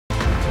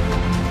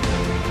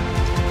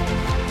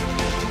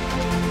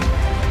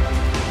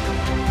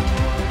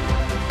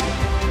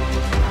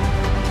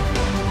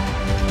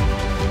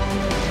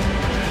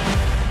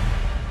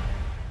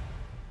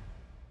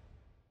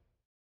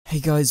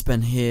Guys,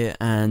 Ben here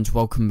and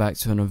welcome back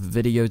to another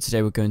video.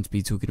 Today we're going to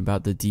be talking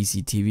about the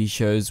DC TV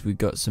shows. We've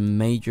got some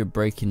major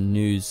breaking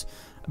news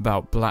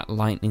about Black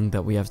Lightning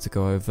that we have to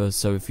go over,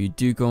 so if you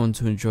do go on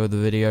to enjoy the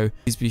video,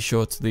 please be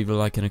sure to leave a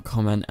like and a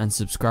comment and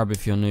subscribe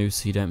if you're new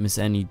so you don't miss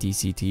any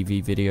DC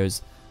TV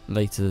videos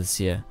later this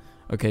year.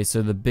 Okay,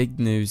 so the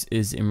big news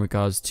is in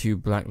regards to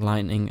Black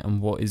Lightning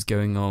and what is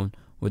going on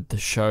with the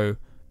show,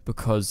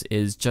 because it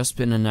has just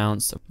been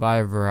announced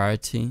via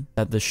Variety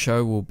that the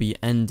show will be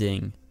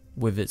ending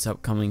with its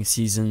upcoming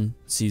season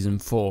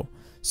 4.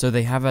 So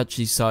they have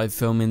actually started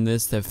filming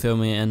this. They're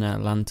filming it in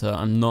Atlanta.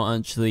 I'm not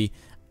actually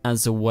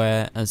as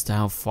aware as to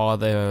how far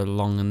they are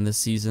along in this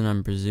season.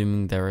 I'm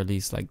presuming they're at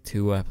least like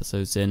 2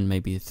 episodes in,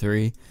 maybe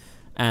 3.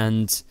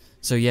 And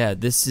so yeah,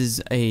 this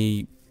is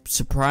a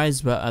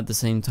surprise, but at the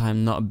same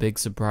time not a big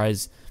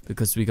surprise,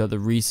 because we got the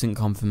recent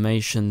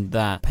confirmation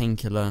that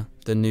Painkiller,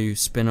 the new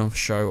spin-off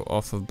show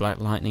off of Black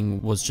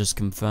Lightning, was just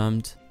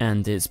confirmed,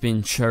 and it's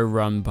been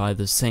showrun by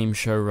the same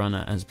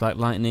showrunner as Black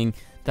Lightning.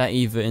 That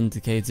either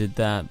indicated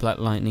that Black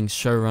Lightning's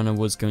showrunner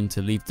was going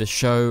to leave the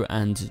show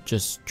and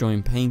just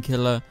join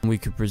Painkiller. We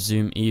could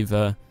presume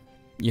either,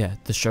 yeah,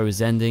 the show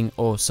is ending,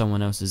 or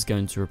someone else is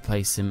going to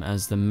replace him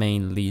as the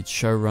main lead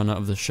showrunner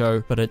of the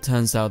show. But it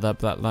turns out that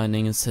Black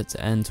Lightning is set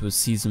to end with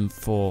season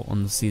 4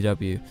 on the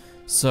CW.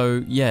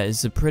 So yeah,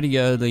 it's a pretty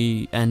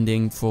early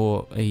ending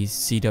for a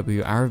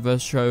CW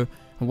Arrowverse show.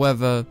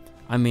 However,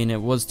 I mean,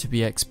 it was to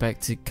be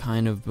expected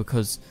kind of,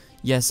 because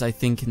yes, I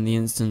think in the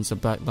instance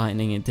of Black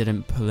Lightning it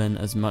didn't pull in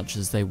as much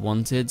as they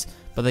wanted,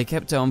 but they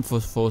kept it on for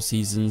 4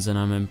 seasons and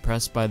I'm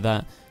impressed by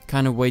that.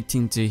 Kind of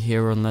waiting to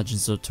hear on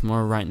Legends of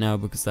Tomorrow right now,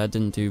 because that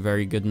didn't do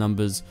very good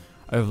numbers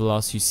over the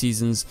last few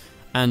seasons,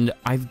 and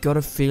I've got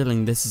a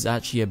feeling this is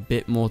actually a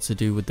bit more to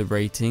do with the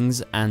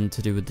ratings and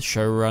to do with the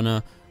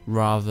showrunner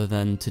rather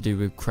than to do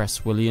with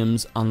Cress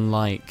Williams,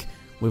 unlike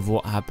with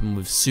what happened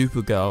with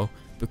Supergirl,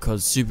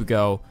 because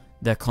Supergirl,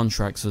 their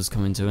contracts was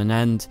coming to an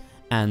end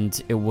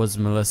and it was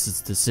Melissa's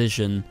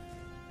decision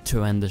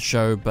to end the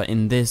show. But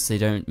in this they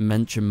don't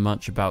mention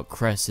much about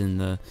Cress in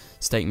the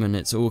statement.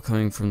 It's all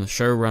coming from the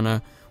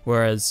showrunner,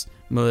 whereas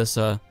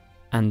Melissa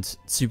and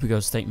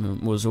Supergirl's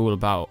statement was all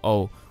about,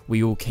 oh,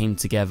 we all came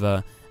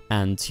together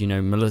and, you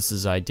know,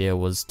 Melissa's idea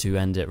was to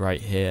end it right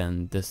here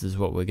and this is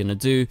what we're gonna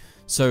do.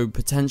 So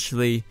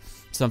potentially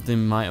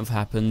something might have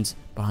happened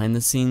behind the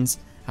scenes.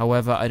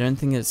 However, I don't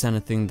think it's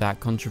anything that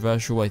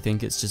controversial. I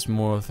think it's just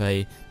more of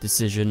a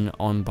decision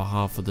on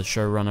behalf of the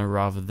showrunner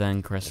rather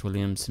than Cress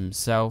Williams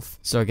himself.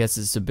 So I guess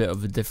it's a bit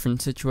of a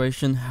different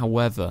situation.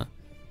 However,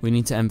 we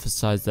need to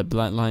emphasize that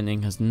Black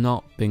Lightning has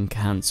not been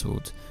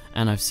cancelled,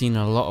 and I've seen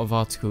a lot of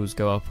articles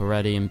go up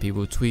already and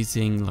people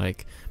tweeting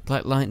like,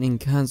 Black Lightning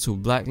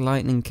cancelled, Black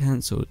Lightning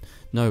cancelled.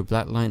 No,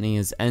 Black Lightning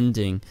is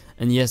ending,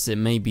 and yes, it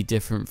may be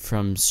different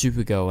from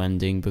Supergirl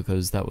ending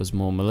because that was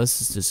more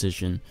Melissa's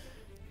decision.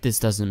 This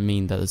doesn't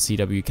mean that the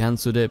CW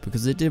cancelled it,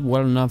 because it did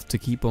well enough to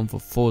keep on for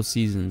 4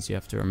 seasons, you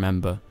have to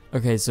remember.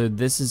 Okay, so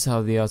this is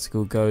how the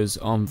article goes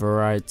on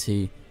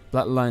Variety.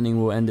 Black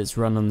Lightning will end its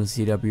run on the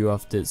CW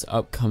after its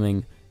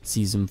upcoming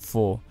season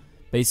 4.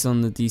 Based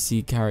on the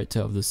DC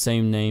character of the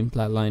same name,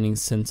 Black Lightning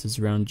centers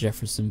around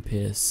Jefferson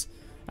Pierce,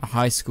 a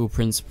high school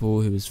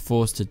principal who was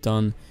forced to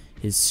don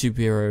his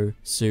superhero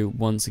suit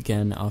once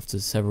again after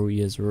several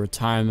years of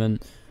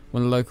retirement,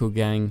 when a local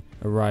gang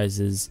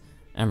arises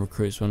and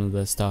recruits one of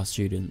their star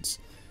students.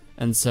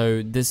 And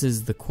so this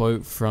is the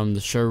quote from the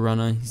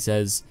showrunner. He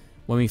says,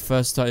 "When we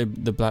first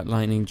started the Black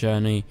Lightning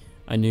journey,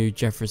 I knew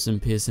Jefferson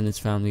Pierce and his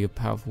family, a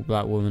powerful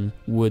black woman,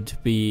 would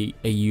be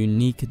a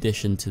unique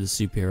addition to the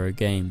superhero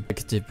game,"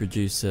 executive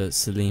producer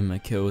Salim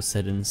Akil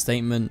said in a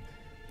statement.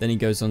 Then he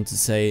goes on to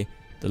say,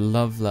 "The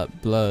love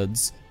that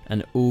Bloods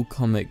and all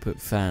comic book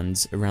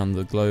fans around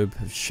the globe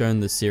have shown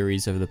the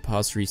series over the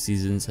past 3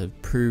 seasons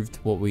have proved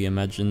what we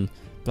imagined.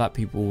 Black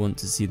people want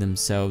to see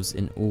themselves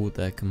in all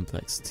their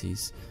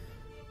complexities."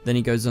 Then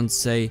he goes on to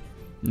say,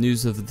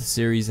 "News of the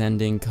series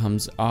ending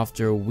comes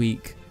after a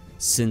week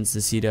since the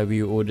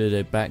CW ordered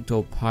a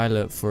backdoor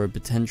pilot for a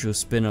potential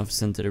spin-off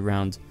centered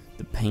around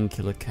the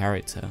Painkiller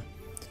character.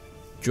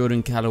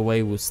 Jordan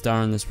Calloway will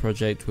star in this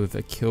project, with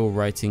Akil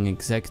writing,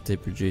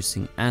 executive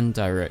producing and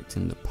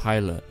directing the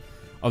pilot."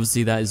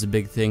 Obviously that is a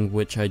big thing,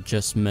 which I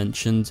just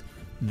mentioned,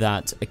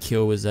 that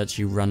Akil was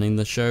actually running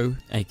the show,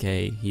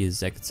 aka he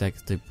is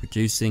executive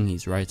producing,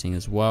 he's writing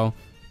as well,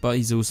 but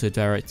he's also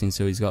directing,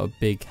 so he's got a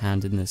big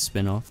hand in this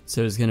spin-off.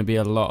 So it's going to be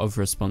a lot of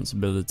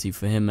responsibility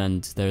for him,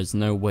 and there's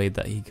no way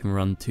that he can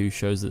run 2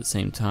 shows at the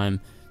same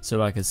time. So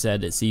like I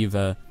said, it's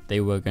either they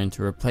were going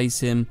to replace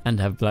him and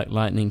have Black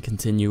Lightning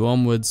continue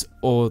onwards,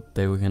 or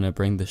they were going to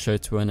bring the show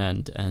to an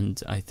end,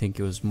 and I think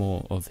it was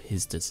more of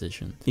his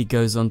decision. He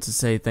goes on to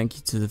say, "Thank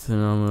you to the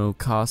phenomenal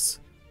cast,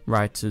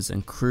 writers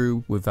and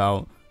crew,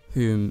 without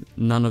whom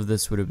none of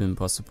this would have been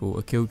possible."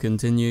 Akil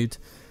continued,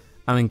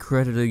 "I'm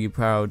incredibly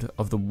proud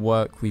of the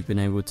work we've been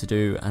able to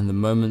do and the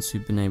moments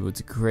we've been able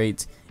to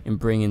create in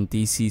bringing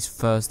DC's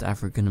first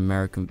African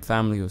American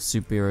family of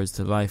superheroes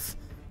to life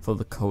for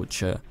the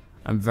culture.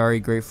 I'm very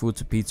grateful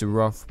to Peter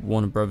Roth,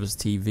 Warner Bros.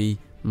 TV,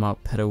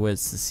 Mark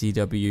Pedowitz, the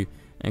CW,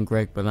 and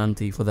Greg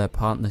Berlanti for their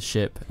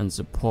partnership and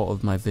support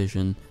of my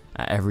vision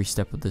at every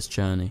step of this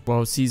journey.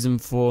 While season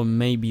 4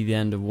 may be the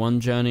end of one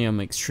journey, I'm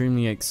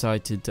extremely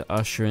excited to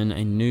usher in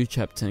a new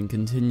chapter and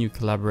continue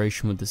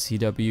collaboration with the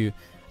CW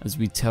as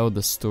we tell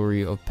the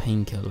story of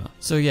Painkiller.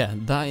 So yeah,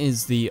 that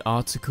is the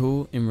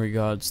article in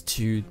regards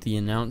to the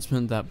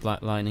announcement that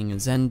Black Lightning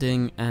is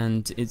ending,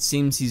 and it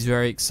seems he's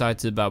very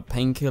excited about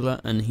Painkiller,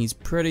 and he's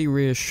pretty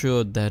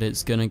reassured that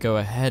it's gonna go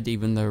ahead,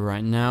 even though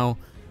right now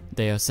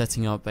they are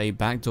setting up a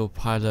backdoor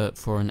pilot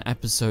for an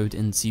episode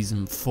in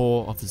season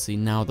 4, obviously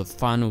now the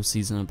final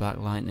season of Black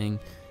Lightning.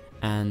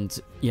 And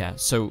yeah,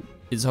 so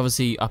it's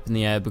obviously up in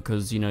the air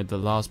because, you know, the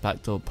last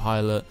backdoor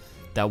pilot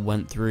that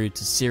went through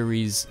to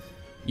series,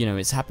 you know,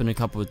 it's happened a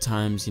couple of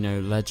times, you know,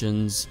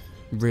 Legends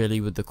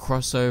really with the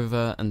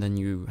crossover, and then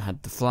you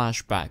had the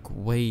flashback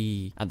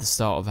way at the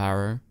start of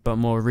Arrow. But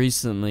more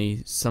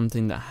recently,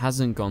 something that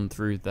hasn't gone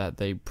through that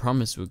they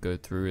promised would go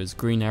through is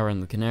Green Arrow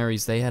and the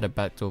Canaries. They had a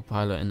backdoor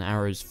pilot in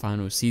Arrow's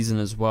final season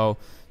as well.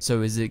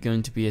 So is it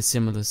going to be a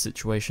similar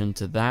situation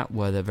to that,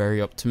 where they're very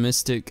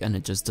optimistic and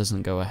it just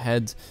doesn't go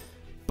ahead?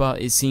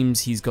 But it seems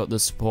he's got the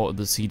support of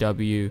the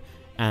CW,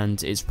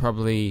 and it's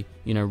probably,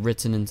 you know,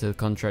 written into the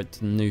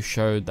contract in the new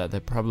show that they're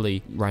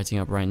probably writing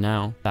up right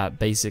now, that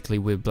basically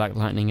with Black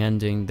Lightning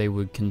ending, they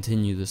would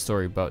continue the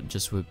story, but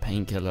just with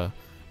Painkiller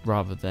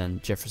rather than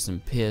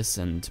Jefferson Pierce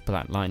and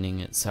Black Lightning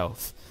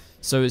itself.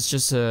 So it's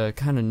just a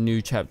kind of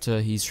new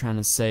chapter he's trying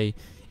to say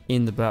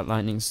in the Black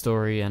Lightning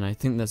story, and I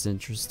think that's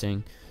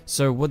interesting.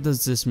 So what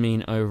does this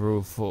mean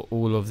overall for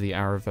all of the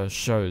Arrowverse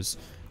shows?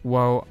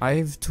 Well,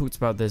 I've talked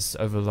about this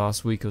over the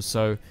last week or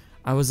so.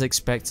 I was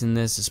expecting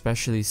this,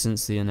 especially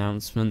since the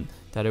announcement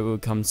that it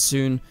would come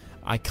soon.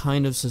 I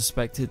kind of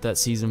suspected that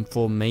season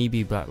 4 may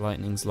be Black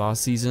Lightning's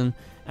last season,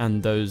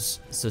 and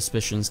those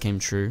suspicions came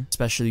true,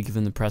 especially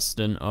given the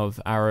precedent of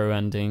Arrow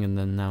ending and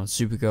then now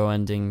Supergirl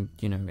ending.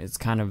 You know, it's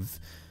kind of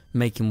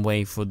making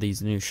way for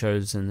these new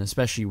shows, and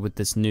especially with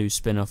this new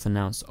spin-off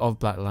announced of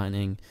Black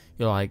Lightning,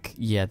 you're like,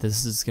 yeah,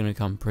 this is gonna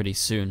come pretty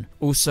soon.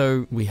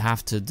 Also, we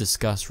have to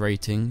discuss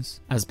ratings,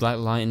 as Black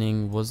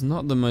Lightning was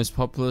not the most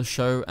popular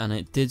show, and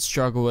it did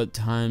struggle at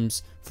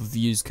times for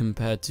views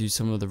compared to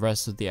some of the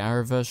rest of the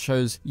Arrowverse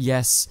shows.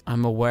 Yes,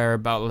 I'm aware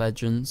about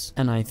Legends,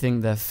 and I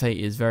think their fate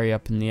is very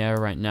up in the air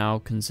right now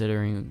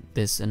considering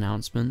this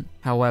announcement.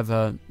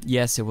 However,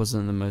 yes, it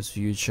wasn't the most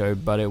viewed show,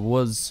 but it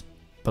was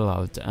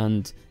beloved,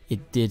 and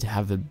it did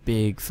have a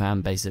big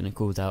fan base, and it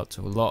called out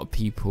to a lot of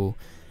people.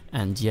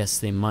 And yes,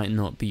 they might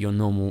not be your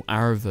normal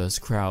Arrowverse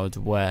crowd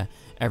where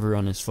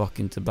everyone is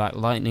flocking to Black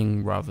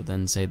Lightning rather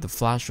than, say, The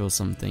Flash or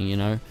something, you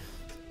know.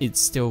 It's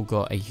still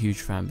got a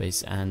huge fan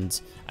base, and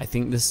I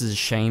think this is a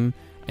shame.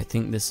 I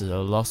think this is a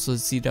loss of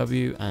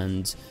CW,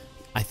 and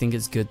I think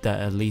it's good that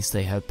at least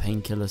they have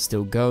Painkiller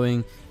still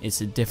going.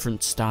 It's a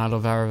different style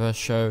of Arrowverse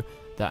show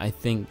that I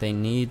think they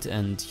need,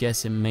 and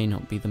yes, it may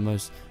not be the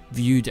most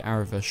viewed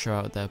Arrowverse show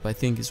out there, but I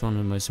think it's one of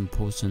the most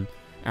important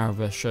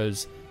Arrowverse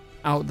shows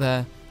out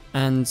there.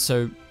 And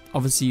so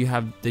obviously you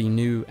have the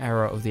new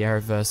era of the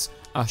Arrowverse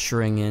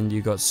ushering in.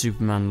 You got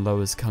Superman and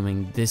Lois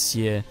coming this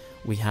year.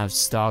 We have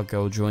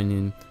Stargirl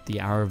joining the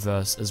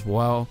Arrowverse as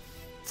well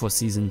for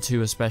season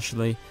 2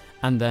 especially.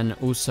 And then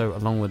also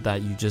along with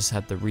that, you just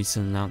had the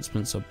recent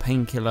announcements of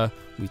Painkiller.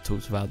 We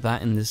talked about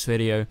that in this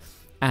video.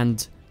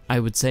 And I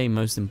would say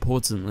most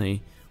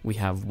importantly, we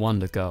have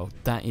Wonder Girl.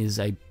 That is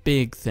a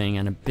big thing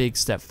and a big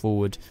step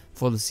forward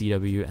for the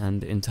CW,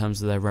 and in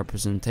terms of their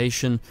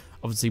representation,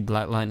 obviously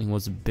Black Lightning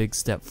was a big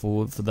step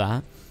forward for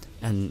that,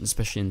 and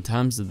especially in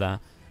terms of that.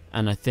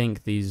 And I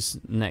think these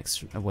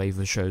next wave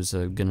of shows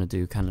are going to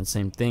do kind of the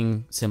same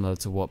thing, similar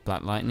to what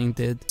Black Lightning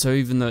did. So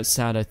even though it's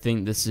sad, I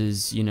think this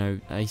is, you know,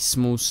 a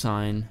small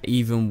sign,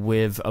 even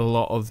with a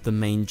lot of the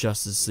main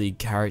Justice League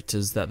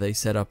characters that they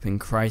set up in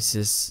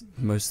Crisis.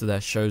 Most of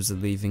their shows are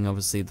leaving.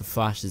 Obviously The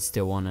Flash is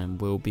still on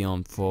and will be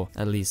on for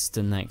at least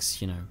the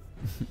next, you know,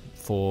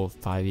 4 or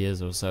 5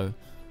 years or so,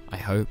 I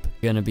hope.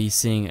 We're going to be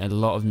seeing a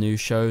lot of new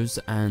shows,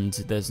 and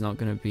there's not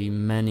going to be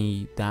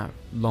many that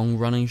long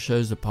running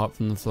shows apart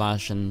from The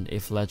Flash, and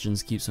if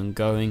Legends keeps on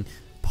going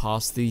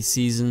past these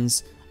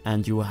seasons,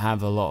 and you will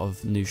have a lot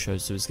of new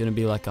shows. So it's going to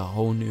be like a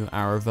whole new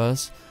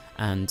Arrowverse,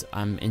 and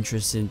I'm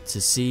interested to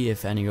see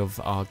if any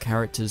of our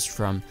characters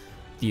from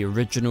the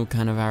original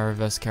kind of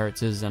Arrowverse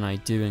characters, and I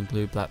do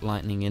include Black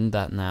Lightning in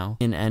that now,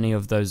 in any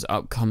of those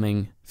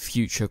upcoming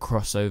future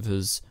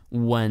crossovers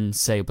when,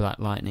 say, Black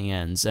Lightning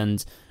ends.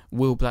 And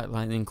will Black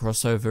Lightning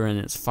crossover in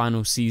its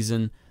final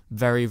season?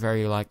 Very,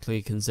 very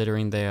likely,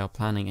 considering they are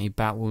planning a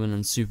Batwoman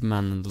and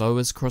Superman and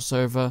Lois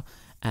crossover,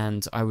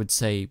 and I would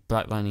say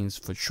Black Lightning's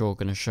for sure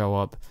going to show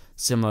up,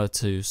 similar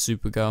to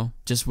Supergirl.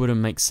 Just wouldn't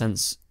make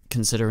sense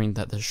considering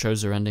that the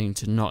shows are ending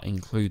to not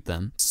include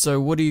them. So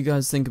what do you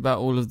guys think about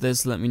all of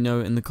this? Let me know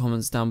in the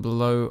comments down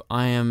below.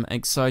 I am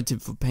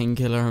excited for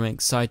Painkiller, I'm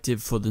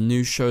excited for the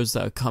new shows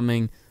that are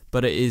coming,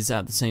 but it is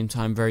at the same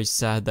time very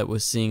sad that we're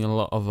seeing a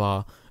lot of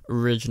our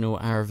original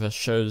Arrowverse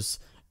shows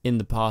in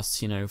the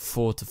past, you know,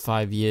 4 to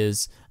 5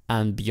 years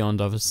and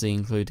Beyond, obviously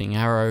including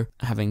Arrow,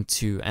 having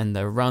to end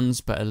their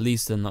runs, but at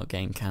least they're not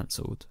getting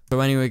cancelled. So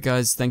anyway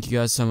guys, thank you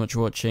guys so much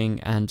for watching,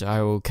 and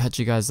I will catch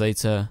you guys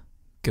later.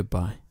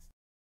 Goodbye.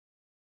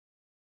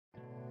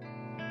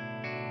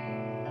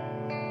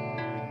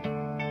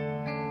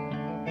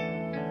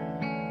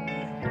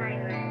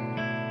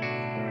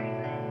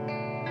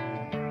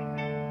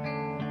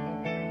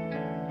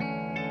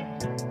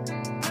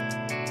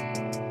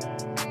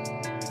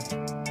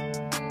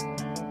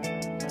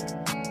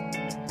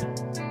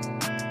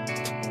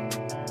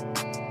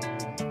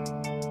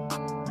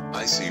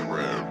 I see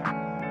red.